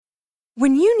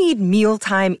When you need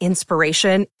mealtime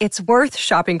inspiration, it's worth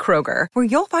shopping Kroger, where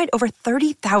you'll find over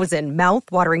 30,000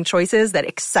 mouth-watering choices that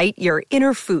excite your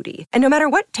inner foodie. And no matter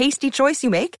what tasty choice you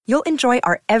make, you'll enjoy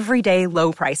our everyday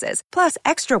low prices, plus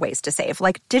extra ways to save,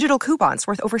 like digital coupons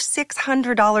worth over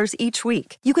 $600 each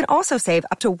week. You can also save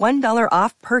up to $1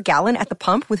 off per gallon at the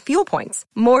pump with fuel points.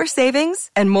 More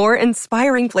savings and more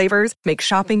inspiring flavors make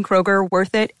shopping Kroger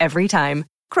worth it every time.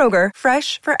 Kroger,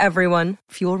 fresh for everyone.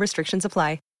 Fuel restrictions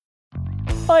apply.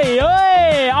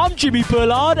 Hey, I'm Jimmy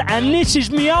Bullard, and this is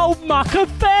me old mucker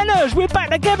Fenners. We're back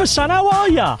together, son. How are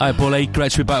ya? Hi, Bully.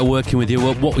 Great to be back working with you.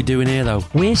 What we doing here, though?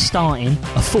 We're starting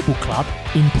a football club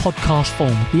in podcast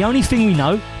form. The only thing we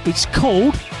know, it's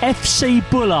called FC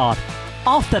Bullard.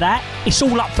 After that, it's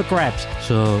all up for grabs.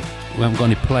 So, we haven't got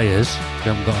any players,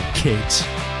 we haven't got a kit,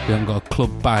 we haven't got a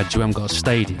club badge, we haven't got a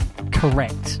stadium.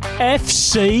 Correct.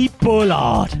 FC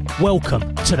Bullard.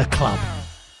 Welcome to the club.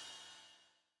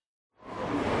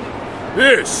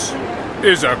 This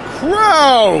is a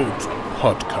Crowd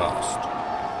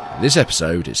podcast. This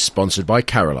episode is sponsored by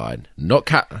Caroline,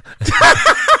 not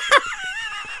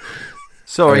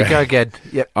Sorry, go again.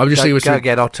 Yep, I'm just go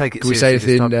again. I'll take it. Can we say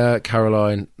anything?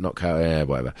 Caroline, not Cal? Yeah,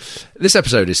 whatever. This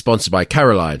episode is sponsored by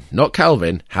Caroline, not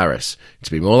Calvin Harris.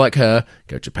 To be more like her,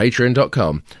 go to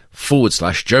patreon.com/Joe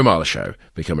Marler Show.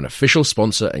 Become an official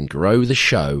sponsor and grow the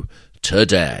show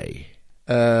today.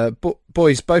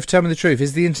 Boys, both tell me the truth.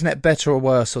 Is the internet better or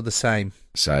worse or the same?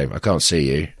 Same. I can't see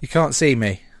you. You can't see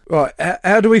me. Right,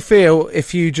 how do we feel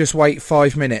if you just wait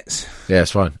 5 minutes? Yeah,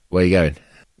 it's fine. Where are you going?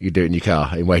 You do it in your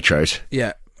car in Waitrose?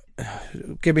 Yeah.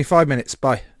 Give me 5 minutes.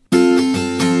 Bye.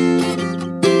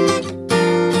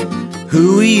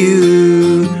 Who are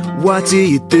you? What do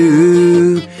you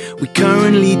do? We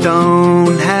currently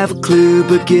don't have a clue,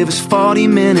 but give us 40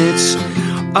 minutes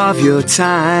of your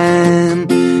time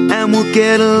and we'll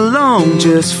get along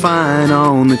just fine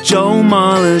on the Joe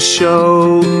Marler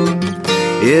Show.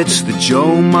 It's the Joe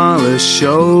Marler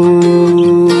Show.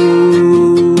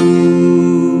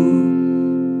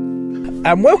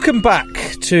 And welcome back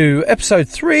to episode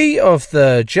 3 of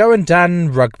the Joe and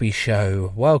Dan Rugby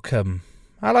Show. Welcome.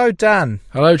 Hello, Dan.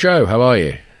 Hello, Joe. How are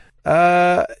you?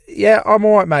 Yeah, I'm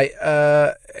alright, mate.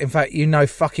 In fact, you know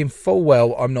fucking full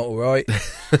well I'm not alright.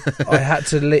 I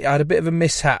had a bit of a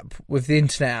mishap with the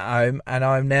internet at home, and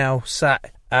I'm now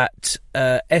sat at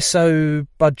Esso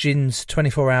Budgeon's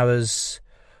 24 Hours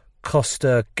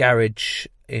Costa Garage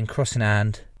in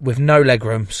Crossinghand with no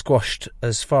legroom, squashed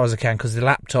as far as I can because the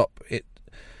laptop,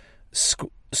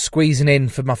 squeezing in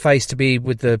for my face to be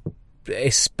with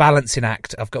it's balancing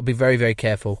act. I've got to be very, very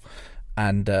careful.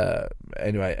 And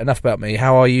anyway, enough about me.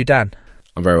 How are you, Dan?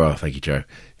 I'm very well, thank you, Joe.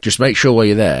 Just make sure while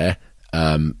you're there,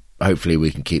 hopefully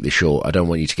we can keep this short. I don't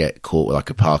want you to get caught with like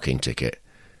a parking ticket,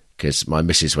 because my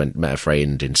missus met a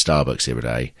friend in Starbucks the other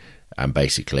day and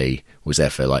basically was there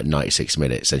for like 96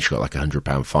 minutes, and she got like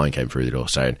 £100 fine came through the door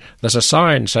saying, there's a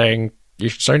sign saying you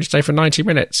should only stay for 90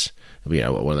 minutes. You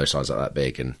know, one of those signs like that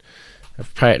big, and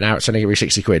pay it now, it's only going to be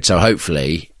 60 quid. So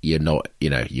hopefully you're not,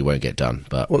 you won't get done.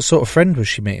 But what sort of friend was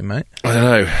she meeting, mate? I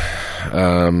don't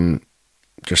know.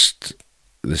 Just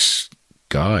this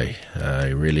guy,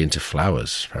 really into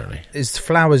flowers, apparently. Is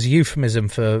flowers euphemism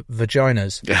for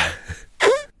vaginas?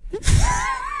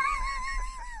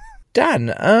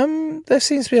 Dan, there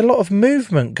seems to be a lot of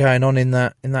movement going on in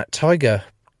that tiger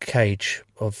cage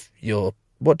of your...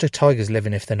 What do tigers live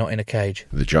in if they're not in a cage?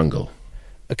 The jungle.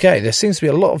 Okay, there seems to be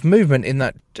a lot of movement in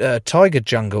that tiger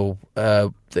jungle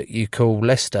that you call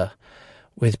Leicester,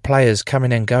 with players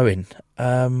coming and going.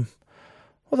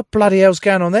 What the bloody hell's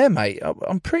going on there, mate?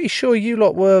 I'm pretty sure you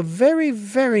lot were very,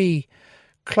 very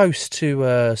close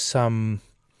to some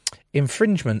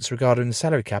infringements regarding the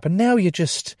salary cap, and now you're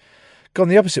just gone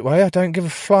the opposite way. I don't give a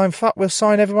flying fuck. We'll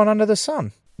sign everyone under the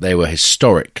sun. They were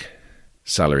historic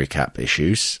salary cap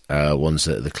issues, ones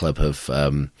that the club have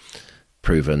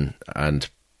proven and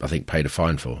I think paid a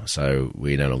fine for. So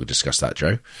we no longer discuss that,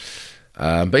 Joe.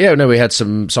 But yeah, no, we had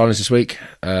some signings this week.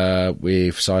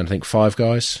 We've signed, I think, 5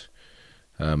 guys.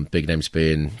 Big names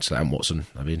being Sam Watson,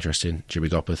 that'd be interesting. Jimmy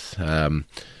Gopperth,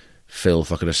 Phil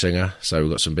fucking a singer. So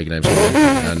we've got some big names.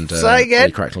 And say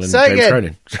again. Crackling, say James again.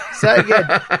 Cronin. Say again.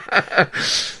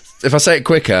 If I say it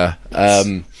quicker,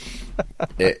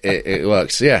 it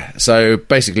works. Yeah. So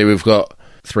basically, we've got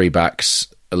 3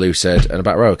 backs, a loose head, and a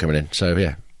back rower coming in. So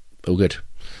yeah, all good.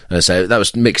 So that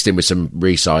was mixed in with some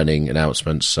re-signing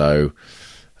announcements. So,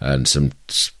 and some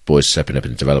boys stepping up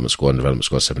in the development squad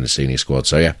stepping in the senior squad.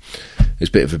 So yeah, it's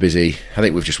a bit of a busy. I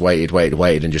think we've just waited,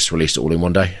 and just released it all in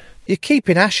one day. You're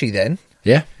keeping Ashy then?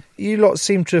 Yeah. You lot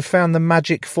seem to have found the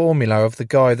magic formula of the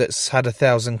guy that's had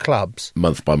 1,000 clubs.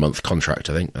 Month by month contract,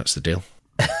 I think that's the deal.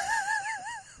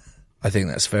 I think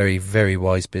that's very, very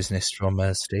wise business from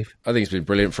Steve. I think it's been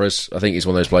brilliant for us. I think he's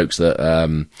one of those blokes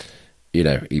that,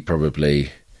 he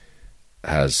probably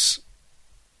has,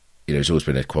 he's always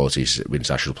been a quality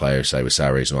international player, say with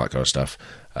salaries and all that kind of stuff.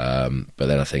 But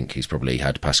then I think he's probably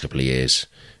had the past couple of years,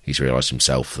 he's realised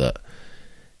himself that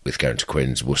with going to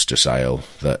Quins, Worcester Sale,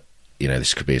 that,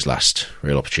 this could be his last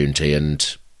real opportunity.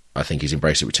 And I think he's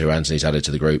embraced it with two hands and he's added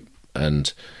to the group.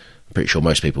 And I'm pretty sure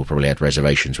most people probably had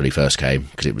reservations when he first came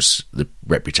because it was the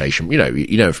reputation. You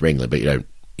know him from England, but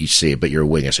you see it, but you're a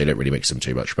winger, so you don't really mix them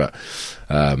too much. But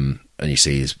and you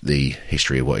see the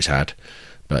history of what he's had.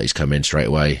 But he's come in straight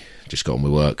away, just got on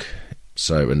with work.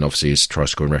 So, and obviously his try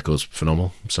scoring record's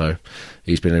phenomenal. So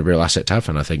he's been a real asset to have,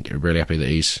 and I think I'm really happy that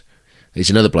he's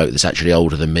another bloke that's actually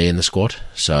older than me in the squad.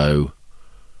 So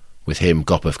with him,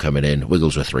 Gopeth coming in,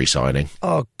 Wigglesworth re-signing.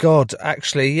 Oh, God,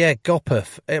 actually, yeah,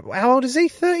 Gopeth. How old is he?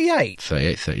 38?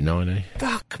 38, 39, eh?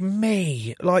 Fuck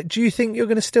me. Do you think you're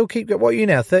going to still keep... What are you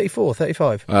now, 34,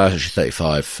 35? Actually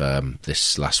 35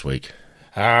 this last week.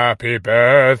 Happy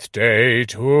birthday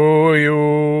to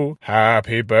you.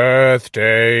 Happy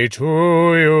birthday to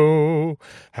you.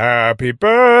 Happy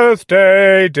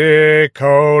birthday, dear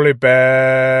Coley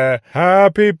Bear.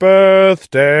 Happy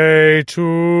birthday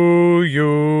to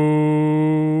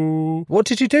you. What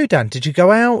did you do, Dan? Did you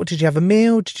go out? Did you have a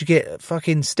meal? Did you get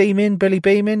fucking steaming, Billy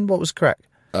Beaming? What was crack?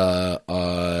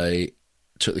 I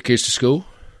took the kids to school,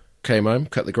 came home,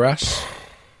 cut the grass.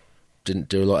 Didn't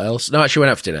do a lot else. No, actually went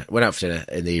out for dinner. Went out for dinner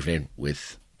in the evening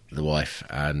with the wife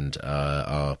and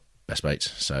our best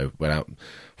mates. So went out.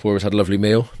 Four of us had a lovely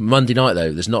meal. Monday night,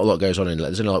 though, there's not a lot goes on.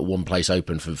 There's only one place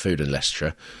open for food in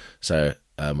Leicestershire. So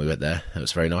we went there. It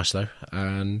was very nice, though.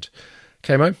 And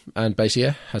came home and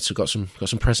basically, got some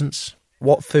presents.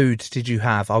 What food did you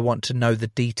have? I want to know the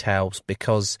details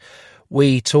because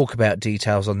we talk about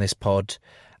details on this pod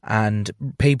and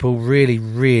people really,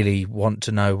 really want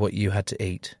to know what you had to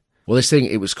eat. Well, this thing,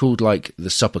 it was called the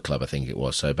supper club, I think it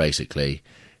was. So basically,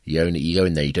 you go in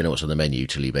there, you don't know what's on the menu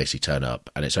till you basically turn up.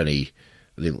 And it's only,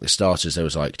 I think the starters, there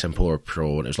was tempura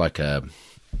prawn. It was like a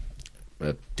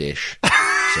dish,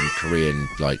 some Korean,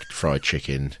 fried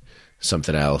chicken,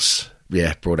 something else.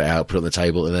 Yeah, brought it out, put it on the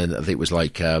table. And then I think it was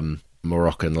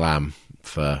Moroccan lamb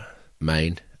for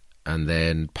main. And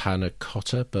then panna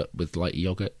cotta, but with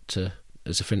yoghurt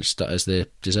as the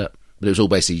dessert. But it was all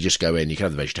basically you just go in. You can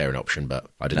have the vegetarian option, but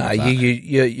I didn't. Have that.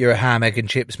 You're a ham, egg, and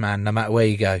chips man. No matter where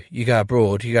you go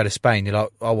abroad. You go to Spain. You're like,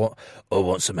 I want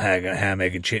some ham,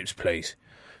 egg, and chips, please.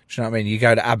 Do you know what I mean? You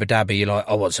go to Abu Dhabi. You're like,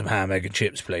 I want some ham, egg, and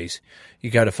chips, please.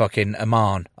 You go to fucking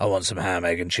Oman. I want some ham,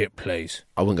 egg, and chip, please.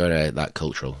 I wouldn't go to that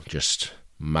cultural. Just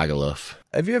Magaluf.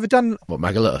 Have you ever done what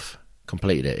Magaluf?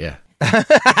 Completed it, yeah.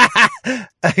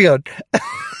 Hang on.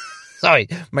 Sorry,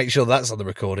 make sure that's on the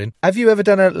recording. Have you ever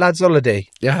done a lad's holiday?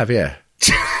 Yeah, I have, yeah.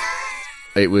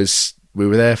 We were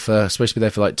there supposed to be there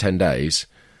for 10 days,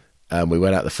 and we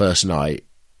went out the first night.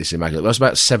 It's immaculate. I was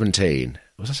about 17.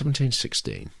 Was I 17,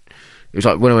 16? It was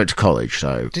when I went to college,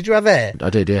 so... Did you have hair?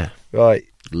 I did, yeah. Right.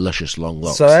 Luscious long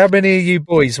locks. So how many of you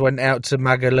boys went out to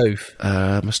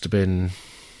Magaluf? Must have been,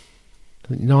 I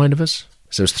think, 9 of us.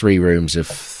 So it was 3 rooms of...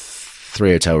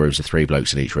 3 hotel rooms with 3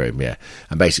 blokes in each room, yeah.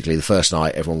 And basically the first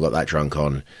night everyone got that drunk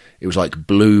on, it was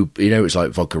blue, it was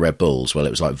vodka Red Bulls. Well, it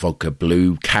was vodka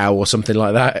Blue Cow or something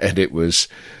like that. And it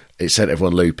sent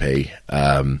everyone loopy.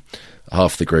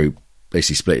 Half the group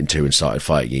basically split in 2 and started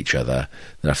fighting each other.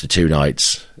 Then after 2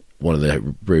 nights, one of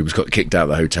the rooms got kicked out of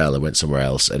the hotel and went somewhere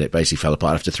else. And it basically fell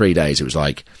apart. After 3 days, it was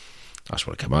I just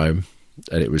want to come home.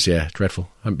 And it was, dreadful.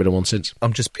 I haven't been on one since.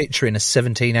 I'm just picturing a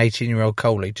 17, 18-year-old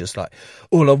Coley just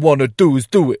all I want to do is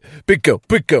do it. Big girl,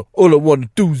 all I want to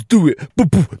do is do it.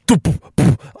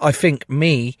 I think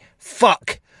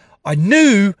I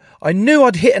knew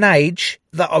I'd hit an age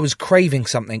that I was craving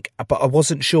something, but I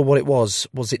wasn't sure what it was.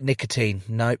 Was it nicotine?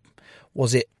 Nope.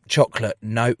 Was it chocolate?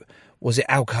 Nope. Was it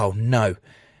alcohol? No.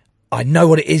 I know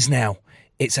what it is now.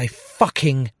 It's a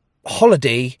fucking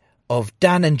holiday of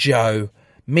Dan and Joe,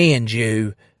 me and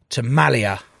you, to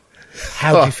Malia.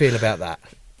 How do you feel about that?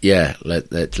 Yeah,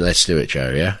 let's do it,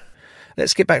 Joe, yeah?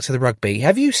 Let's get back to the rugby.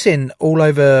 Have you seen all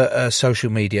over social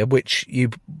media, which you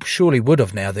surely would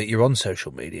have now that you're on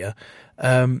social media,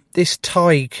 this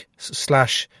Tig/Tadger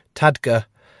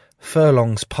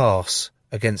Furlong's pass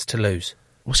against Toulouse?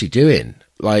 What's he doing?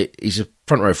 He's a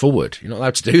front row forward. You're not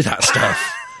allowed to do that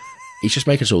stuff. He's just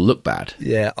making us all look bad.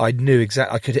 Yeah, I knew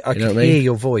exactly. I could hear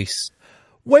your voice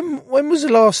When was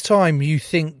the last time you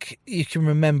think you can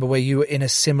remember where you were in a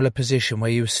similar position, where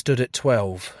you were stood at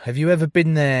 12? Have you ever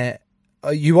been there?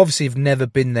 You obviously have never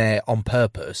been there on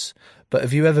purpose, but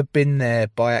have you ever been there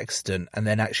by accident and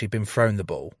then actually been thrown the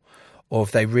ball? Or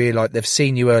have they realised they've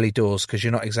seen you early doors because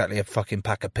you're not exactly a fucking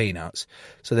pack of peanuts,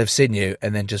 so they've seen you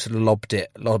and then just lobbed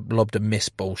a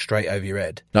missed ball straight over your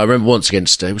head? Now, I remember once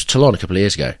against, it was Toulon a couple of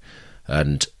years ago,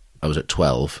 and I was at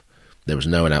 12. There was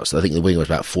no one else. I think the wing was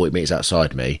about 40 metres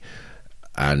outside me,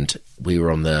 and we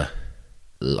were on the,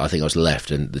 I think I was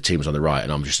left, and the team was on the right,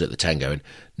 and I'm just at the 10 going,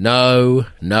 no,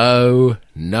 no,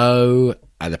 no,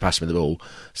 and they passed me the ball,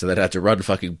 so they'd had to run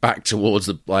fucking back towards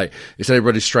the, like, instead of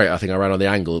running straight, I think I ran on the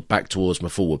angle back towards my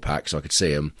forward pack so I could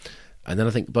see him, and then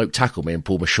I think the bloke tackled me and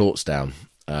pulled my shorts down,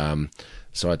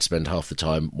 so I'd spend half the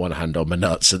time one hand on my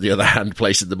nuts and the other hand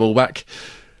placing the ball back,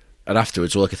 and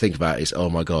afterwards all I could think about is, oh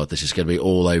my god, this is going to be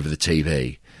all over the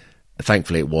TV.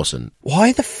 Thankfully it wasn't.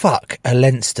 Why the fuck are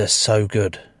Leinster so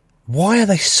good? Why are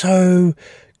they so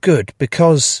good?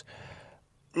 Because,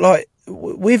 like,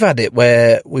 we've had it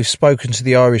where we've spoken to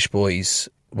the Irish boys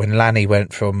when Lanny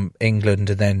went from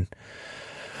England and then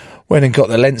went and got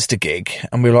the Leinster gig,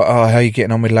 and we were like, oh, how are you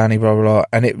getting on with Lanny, blah, blah, blah.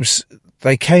 And it was,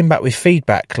 they came back with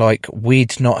feedback like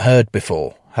we'd not heard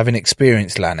before, having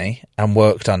experienced Lanny and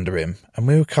worked under him. And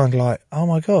we were kind of like, oh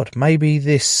my God, maybe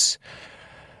this,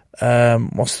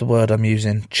 what's the word I'm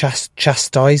using?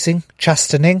 Chastening?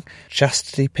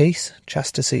 Chastity piece?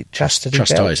 Chastity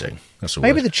Chastising. Belt? That's the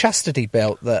Maybe word. the chastity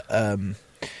belt that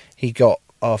he got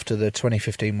after the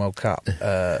 2015 World Cup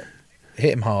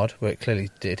hit him hard. Well, it clearly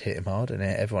did hit him hard and it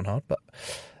hit everyone hard. But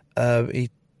he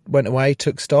went away,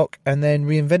 took stock, and then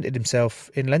reinvented himself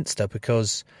in Leinster,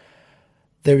 because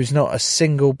there is not a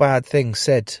single bad thing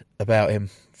said about him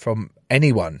from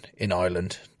anyone in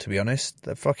Ireland, to be honest.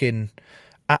 They fucking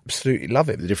absolutely love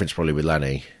him. The difference probably with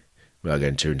Lanny, without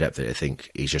going too in depth, I think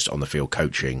he's just on the field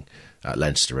coaching at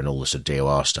Leinster, and all the sort of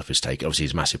DOR stuff is taken. Obviously,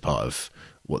 he's a massive part of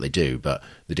what they do, but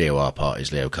the DOR part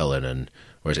is Leo Cullen, and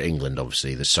whereas at England,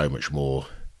 obviously, there's so much more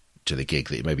to the gig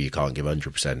that maybe you can't give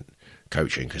 100%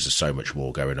 coaching because there's so much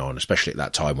more going on, especially at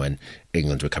that time when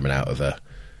England were coming out of a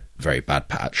very bad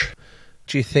patch.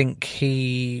 Do you think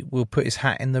he will put his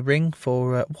hat in the ring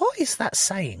for... what is that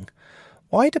saying?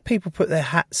 Why do people put their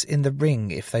hats in the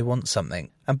ring if they want something?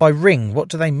 And by ring, what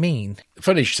do they mean?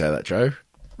 Funny you should say that, Joe.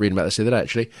 Reading about this the other day,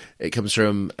 actually. It comes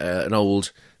from an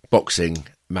old boxing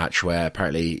match where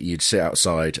apparently you'd sit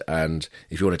outside, and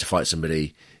if you wanted to fight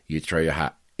somebody, you'd throw your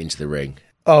hat into the ring.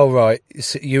 Oh, right.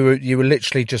 So you were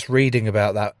literally just reading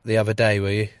about that the other day,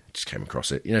 were you? Just came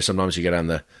across it. You know, sometimes you go down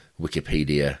the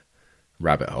Wikipedia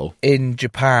rabbit hole. In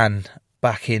Japan,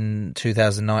 back in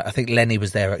 2009, I think Lenny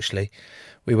was there, actually.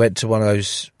 We went to one of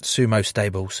those sumo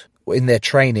stables. In their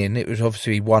training, it was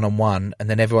obviously one-on-one, and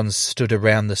then everyone stood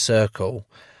around the circle,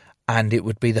 and it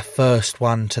would be the first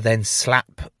one to then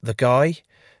slap the guy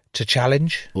to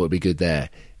challenge. What would be good there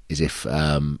is if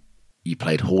you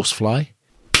played Horsefly.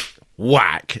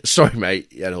 Whack! Sorry,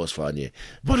 mate, you had Horsefly on you.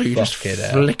 Why don't you just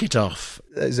flick it off?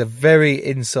 It's a very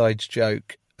inside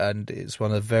joke, and it's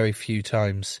one of the very few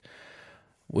times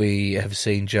we have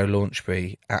seen Joe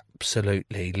Launchbury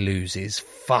absolutely lose his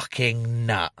fucking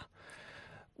nut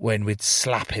when we'd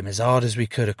slap him as hard as we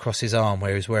could across his arm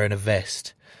where he was wearing a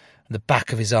vest. And the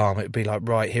back of his arm, it would be like,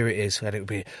 right, here it is. And it would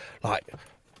be like,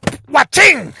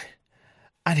 wha-ting!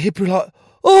 And he'd be like,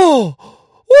 oh,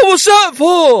 what was that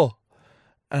for?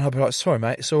 And I'd be like, sorry,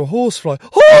 mate, it's a horsefly.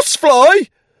 Horsefly?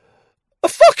 A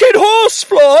fucking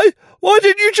horsefly? Why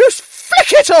didn't you just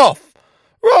flick it off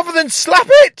rather than slap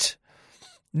it?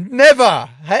 Never,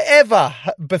 ever,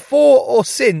 before or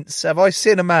since, have I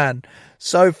seen a man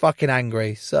so fucking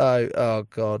angry. So, oh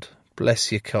God,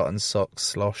 bless your cotton socks,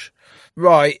 Slosh.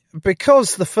 Right,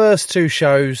 because the first two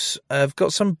shows have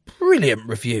got some brilliant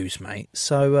reviews, mate,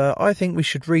 so I think we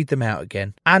should read them out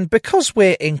again. And because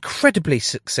we're incredibly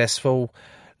successful,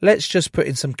 let's just put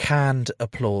in some canned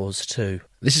applause too.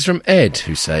 This is from Ed,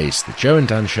 who says, the Joe and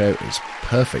Dan show is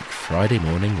perfect Friday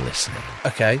morning listening.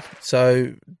 Okay,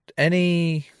 so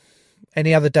any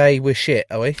other day we're shit,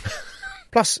 are we?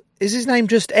 Plus, is his name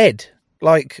just Ed?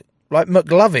 Like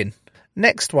McLovin?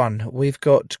 Next one, we've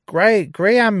got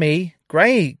Grahamie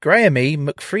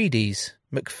McFredries.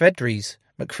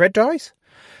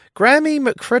 Grahamie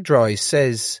McFredries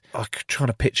says, I'm trying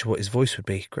to picture what his voice would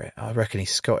be. I reckon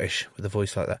he's Scottish with a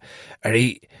voice like that. And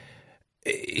he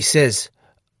says,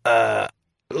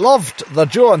 loved the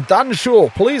Joe and Dan show.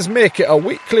 Please make it a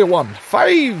weekly one.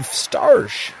 5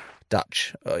 stars.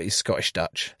 Dutch. Oh, he's Scottish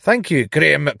Dutch. Thank you,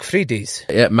 Graham McFredries.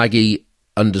 Yeah, Maggie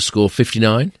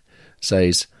 _59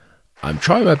 says, I'm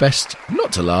trying my best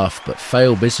not to laugh, but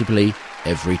fail miserably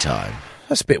every time.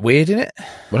 That's a bit weird, isn't it?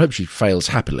 Well, I hope she fails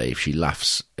happily if she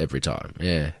laughs every time.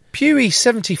 Yeah.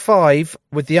 Pewey75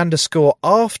 with the underscore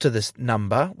after this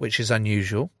number, which is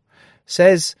unusual,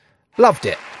 says, loved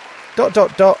it. ...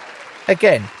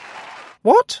 Again.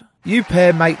 What? You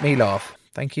pair make me laugh.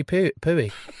 Thank you,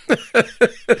 Pooey.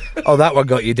 Oh, that one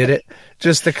got you, did it?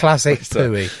 Just the classic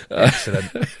Pooey.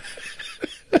 Excellent.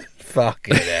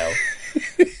 Fucking hell.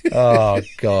 Oh,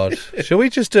 God. Shall we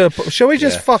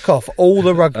just fuck off all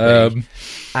the rugby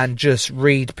and just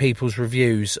read people's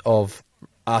reviews of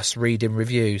us reading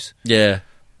reviews? Yeah.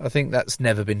 I think that's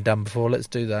never been done before. Let's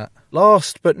do that.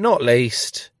 Last but not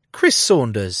least, Chris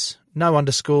Saunders. No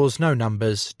underscores, no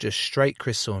numbers, just straight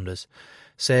Chris Saunders.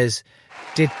 Says,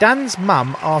 did Dan's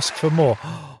mum ask for more?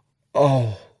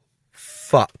 Oh,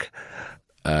 fuck.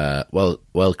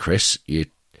 Well, Chris, you'd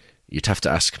have to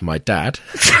ask my dad.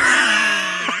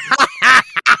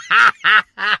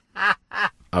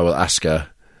 I will ask her,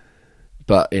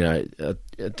 but I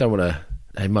don't want to.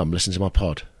 Hey, Mum, listen to my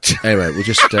pod. Anyway, we'll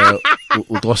just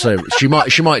we'll gloss over. She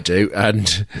might do,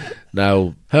 and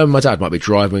now her and my dad might be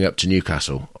driving up to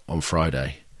Newcastle on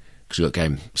Friday because we've got a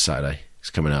game Saturday. It's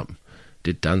coming up.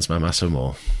 Did Dan's mum ask for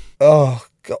more? Oh,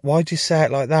 God, why'd you say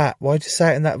it like that? Why'd you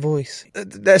say it in that voice?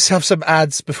 Let's have some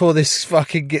ads before this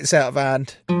fucking gets out of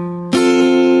hand.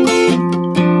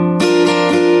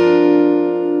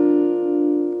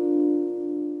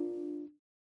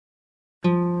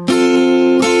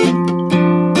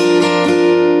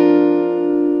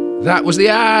 That was the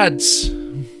ads.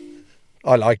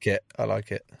 I like it.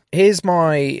 Here's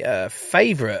my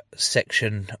favourite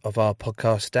section of our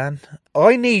podcast, Dan.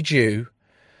 I need you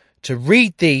to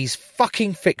read these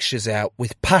fucking fixtures out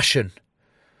with passion,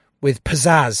 with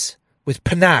pizzazz, with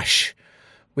panache,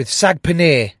 with sag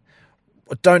paneer.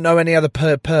 I don't know any other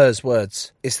pers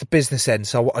words. It's the business end,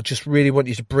 so I just really want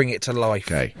you to bring it to life.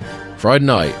 Okay. Friday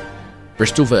night,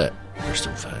 Bristol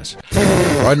Bears.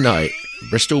 Friday night,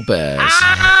 Bristol Bears.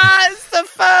 It's the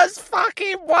first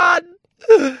fucking one.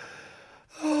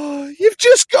 Oh, you've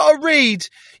just got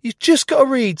to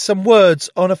read some words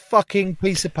on a fucking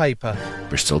piece of paper.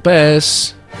 Bristol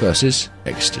Bears versus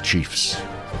Exeter Chiefs.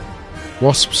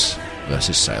 Wasps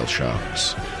versus Sale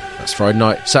Sharks. That's Friday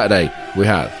night. Saturday, we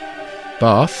have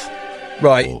Bath.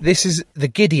 Right, this is the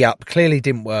giddy up. Clearly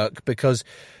didn't work because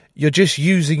you're just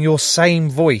using your same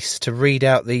voice to read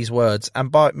out these words.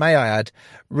 And may I add,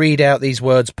 read out these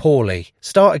words poorly.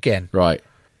 Start again. Right.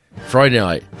 Friday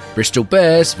night, Bristol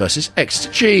Bears versus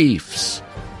Exeter Chiefs.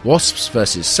 Wasps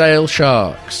versus Sale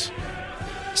Sharks.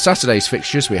 Saturday's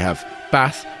fixtures, we have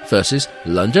Bath versus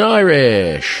London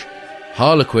Irish.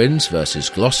 Harlequins versus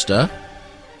Gloucester.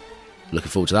 Looking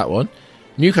forward to that one.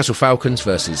 Newcastle Falcons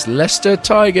versus Leicester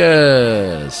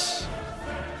Tigers.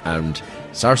 And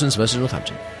Saracens versus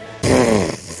Northampton.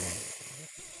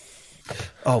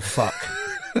 Oh, fuck.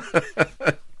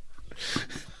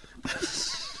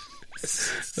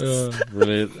 Oh,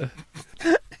 brilliant.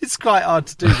 It's quite hard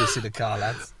to do this in a car,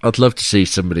 lads. I'd love to see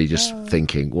somebody just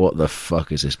thinking, what the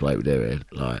fuck is this bloke doing?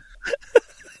 Like,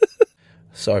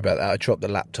 sorry about that, I dropped the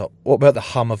laptop. What about the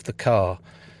hum of the car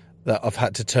that I've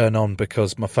had to turn on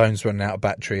because my phone's running out of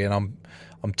battery and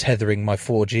I'm tethering my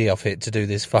 4G off it to do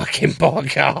this fucking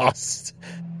podcast?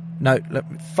 No, look,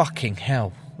 fucking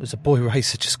hell. There's a boy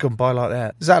racer just gone by like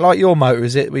that. Is that like your motor,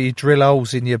 is it? Where you drill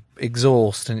holes in your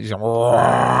exhaust and it's like...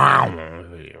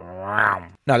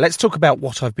 Now, let's talk about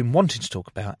what I've been wanting to talk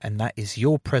about, and that is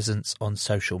your presence on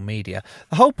social media.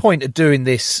 The whole point of doing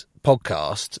this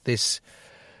podcast, this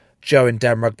Joe and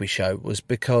Dan Rugby show, was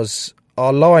because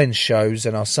our Lions shows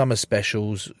and our summer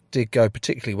specials did go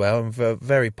particularly well and were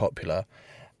very popular.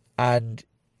 And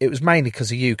it was mainly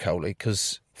because of you, Coley,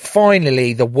 because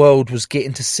finally the world was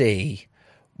getting to see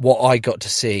what I got to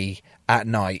see at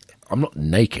night. I'm not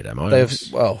naked, am I?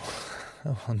 Well,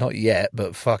 not yet,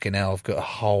 but fucking hell, I've got a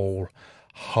whole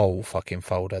fucking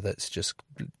folder that's just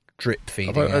drip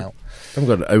feeding out. I've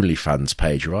got an OnlyFans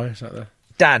page, right? Is that there?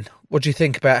 Dan, what do you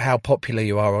think about how popular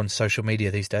you are on social media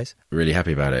these days? Really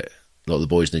happy about it. A lot of the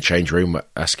boys in the change room were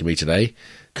asking me today,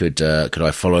 could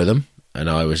I follow them? And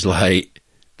I was like,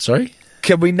 sorry?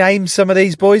 Can we name some of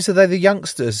these boys? Are they the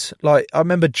youngsters? Like, I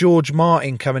remember George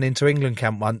Martin coming into England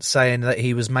camp once saying that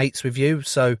he was mates with you.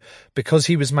 So because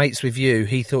he was mates with you,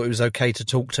 he thought it was okay to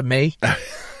talk to me.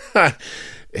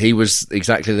 He was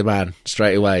exactly the man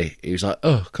straight away. He was like,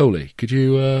 oh, Coley, could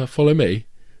you follow me?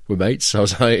 We're mates. I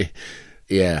was like,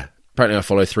 yeah. Apparently I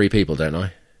follow 3 people, don't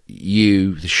I?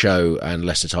 You, the show, and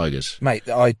Leicester Tigers. Mate,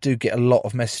 I do get a lot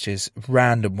of messages,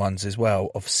 random ones as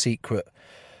well, of secret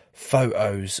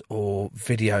photos or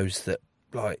videos that,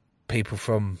 like, people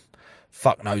from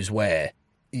fuck knows where,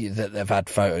 that they've had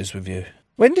photos with you.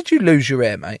 When did you lose your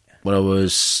hair, mate? When I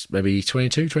was maybe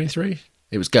 22, 23.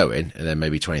 It was going, and then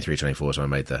maybe 23, 24 is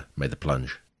when I made the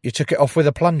plunge. You took it off with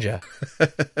a plunger?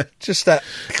 Just that...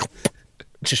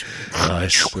 Just...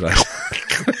 Nice. Oh,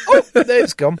 there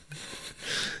it's gone.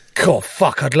 God,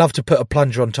 fuck, I'd love to put a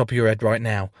plunger on top of your head right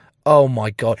now. Oh, my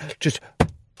God. Just...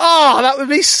 Oh, that would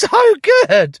be so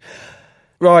good.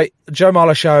 Right, Joe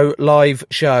Marler Show, live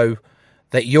show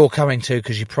that you're coming to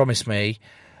because you promised me,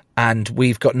 and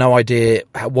we've got no idea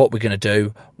what we're going to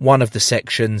do. One of the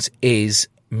sections is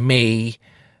me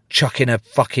chucking a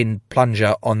fucking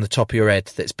plunger on the top of your head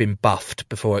that's been buffed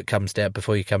before it comes down,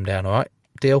 before you come down, all right?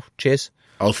 Deal? Cheers.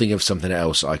 I'll think of something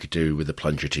else I could do with the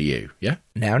plunger to you, yeah?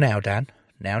 Now, Dan.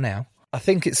 Now. I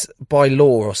think it's by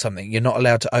law or something. You're not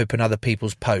allowed to open other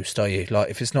people's post, are you? Like,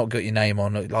 if it's not got your name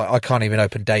on, like, I can't even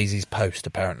open Daisy's post,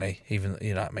 apparently. Even,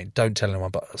 you know what I mean? Don't tell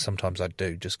anyone, but sometimes I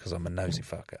do just because I'm a nosy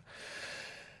fucker.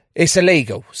 It's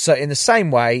illegal. So in the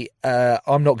same way,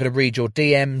 I'm not going to read your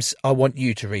DMs. I want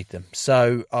you to read them.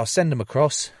 So I'll send them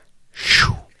across.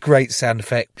 Great sound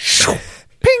effect. Ping,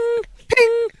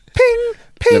 ping, ping,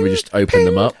 ping. Let me just open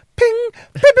them up. Ping,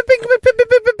 ping, ping, ping, ping,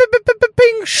 ping, ping,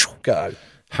 ping. Go.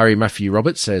 Harry Matthew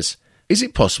Roberts says, is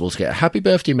it possible to get a happy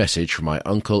birthday message from my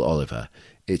Uncle Oliver?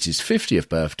 It's his 50th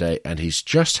birthday and he's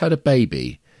just had a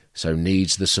baby, so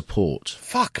needs the support.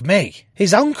 Fuck me.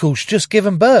 His uncle's just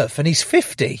given birth and he's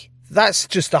 50. That's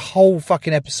just a whole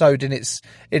fucking episode in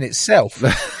itself.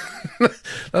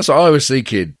 That's what I was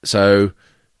thinking. So,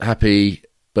 happy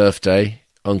birthday,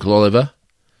 Uncle Oliver.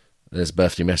 There's a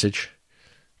birthday message.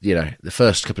 You know, the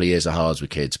first couple of years are hard with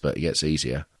kids, but it gets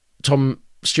easier. Tom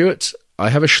Stewart, I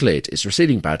have a schlit. It's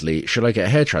receding badly. Should I get a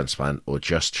hair transplant or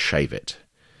just shave it?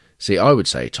 See, I would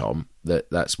say, Tom,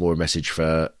 that's more a message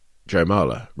for Joe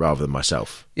Marler rather than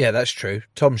myself. Yeah, that's true.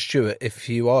 Tom Stewart, if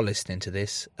you are listening to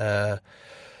this, I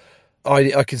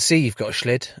can see you've got a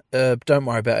schlid. Don't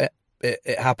worry about it.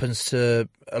 It happens to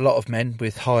a lot of men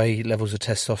with high levels of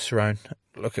testosterone.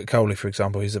 Look at Coley, for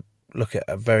example. Look at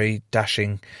a very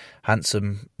dashing,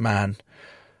 handsome man,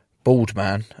 bald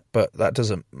man, but that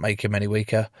doesn't make him any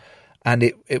weaker. And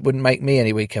it wouldn't make me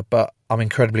any weaker, but I'm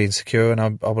incredibly insecure and I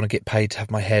want to get paid to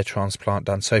have my hair transplant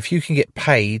done. So if you can get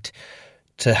paid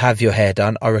to have your hair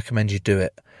done, I recommend you do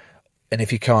it. And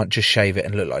if you can't, just shave it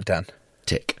and look like Dan.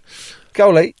 Tick.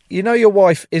 Coley, you know your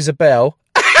wife, Isabel.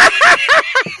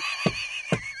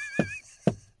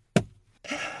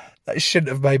 That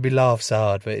shouldn't have made me laugh so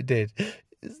hard, but it did.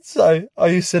 So I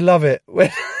used to love it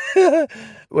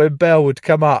when Belle would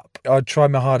come up. I'd try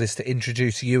my hardest to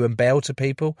introduce you and Belle to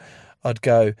people. I'd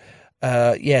go,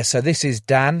 yeah, so this is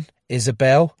Dan,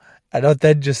 Isabel, and I'd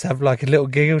then just have like a little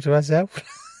giggle to myself.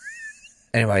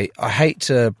 Anyway, I hate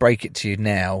to break it to you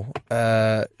now.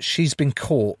 She's been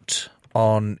caught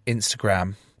on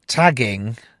Instagram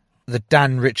tagging the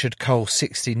Dan Richard Cole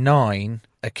 69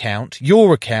 account,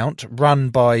 your account, run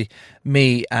by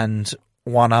me and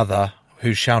one other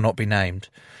who shall not be named,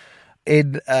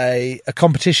 in a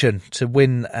competition to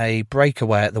win a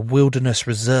breakaway at the Wilderness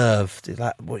Reserve.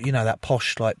 That, you know, that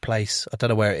posh like place. I don't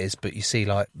know where it is, but you see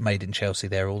like Made in Chelsea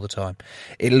there all the time.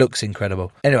 It looks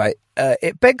incredible. Anyway,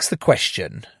 it begs the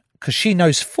question, because she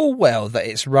knows full well that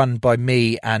it's run by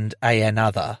me and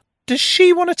another. Does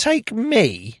she want to take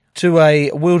me to a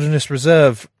Wilderness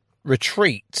Reserve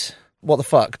retreat? What the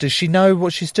fuck? Does she know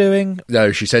what she's doing?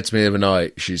 No, she said to me the other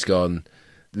night, she's gone,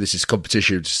 this is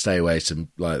competition to stay away from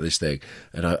like this thing.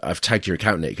 And I've tagged your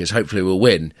account in it because hopefully we'll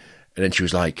win. And then she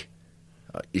was like,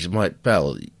 he's like,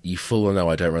 Belle, you full well know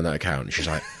I don't run that account. And she's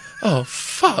like, oh,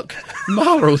 fuck.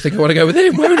 Marla will think I want to go with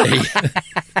him, won't he?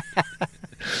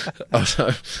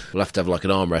 So we'll have to have like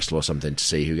an arm wrestle or something to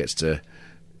see who gets to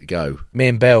go. Me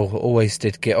and Belle always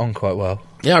did get on quite well.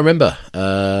 Yeah, I remember. Do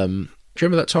you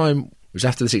remember that time? It was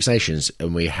after the Six Nations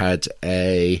and we had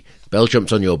Belle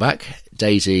jumped on your back,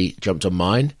 Daisy jumped on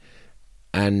mine,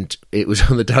 and it was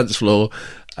on the dance floor,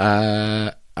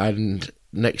 and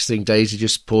next thing Daisy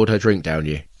just poured her drink down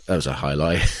you. That was a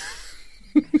highlight.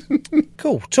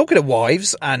 Cool. Talking of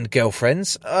wives and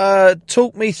girlfriends,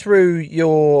 talk me through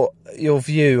your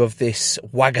view of this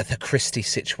Wagatha Christie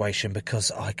situation,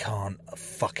 because I can't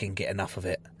fucking get enough of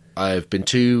it. I've been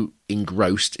too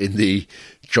engrossed in the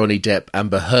Johnny Depp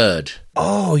Amber Heard.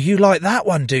 Oh, you like that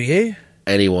one, do you?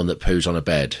 Anyone that poos on a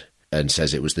bed and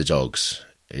says it was the dogs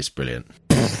is brilliant.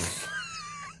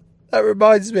 That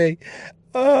reminds me.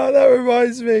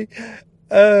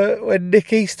 When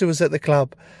Nick Easter was at the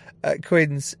club at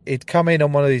Quinn's, he'd come in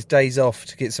on one of his days off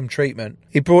to get some treatment.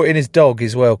 He brought in his dog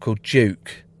as well, called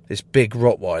Duke, this big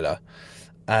Rottweiler.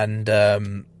 And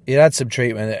he'd had some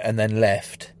treatment and then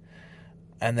left.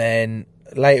 And then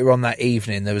later on that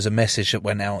evening, there was a message that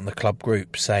went out on the club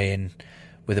group saying,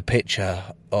 with a picture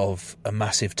of a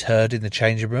massive turd in the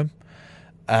changing room,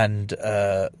 and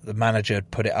the manager had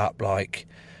put it up like,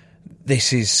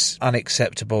 "This is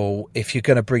unacceptable. If you're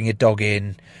going to bring your dog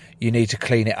in, you need to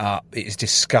clean it up. It is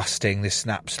disgusting. This is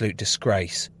an absolute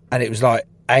disgrace." And it was like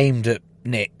aimed at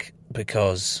Nick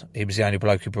because he was the only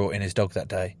bloke who brought in his dog that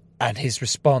day. And his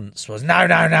response was, no,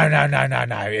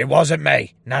 it wasn't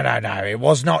me. No, it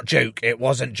was not Duke. It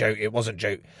wasn't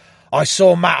Duke. I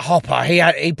saw Matt Hopper.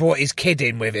 He brought his kid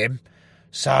in with him.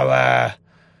 So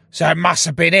it must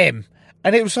have been him.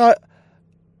 And it was like,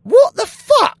 what the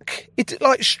fuck? It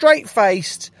like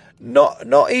straight-faced,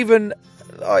 not even,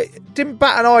 like, didn't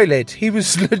bat an eyelid. He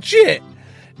was legit.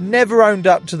 Never owned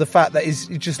up to the fact that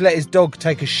he just let his dog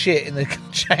take a shit in the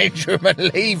change room and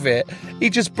leave it. He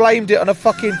just blamed it on a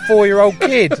fucking 4-year-old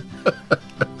kid.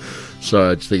 Sorry,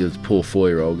 I just think of this poor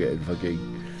 4-year-old getting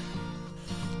fucking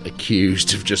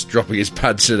accused of just dropping his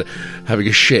pants and having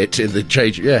a shit in the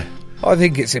change. Yeah. I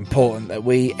think it's important that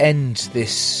we end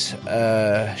this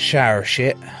shower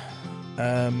shit.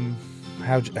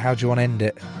 How do you want to end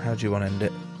it?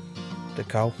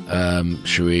 Nicole?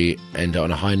 Should we end it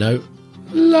on a high note?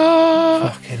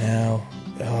 Fucking hell.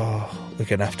 Oh, we're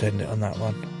going to have to end it on that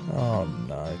one. Oh,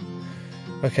 no.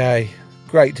 Okay,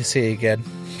 great to see you again.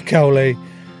 Coley,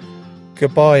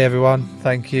 goodbye, everyone.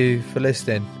 Thank you for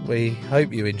listening. We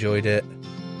hope you enjoyed it.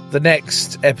 The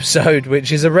next episode,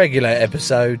 which is a regular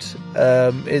episode,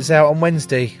 is out on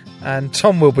Wednesday, and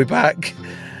Tom will be back,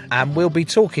 and we'll be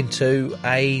talking to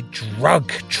a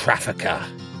drug trafficker.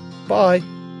 Bye.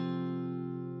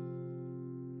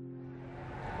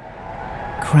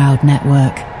 Crowd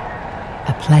Network,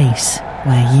 a place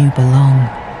where you belong.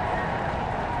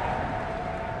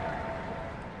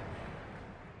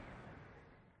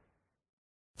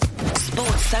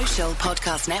 Sports Social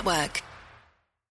Podcast Network.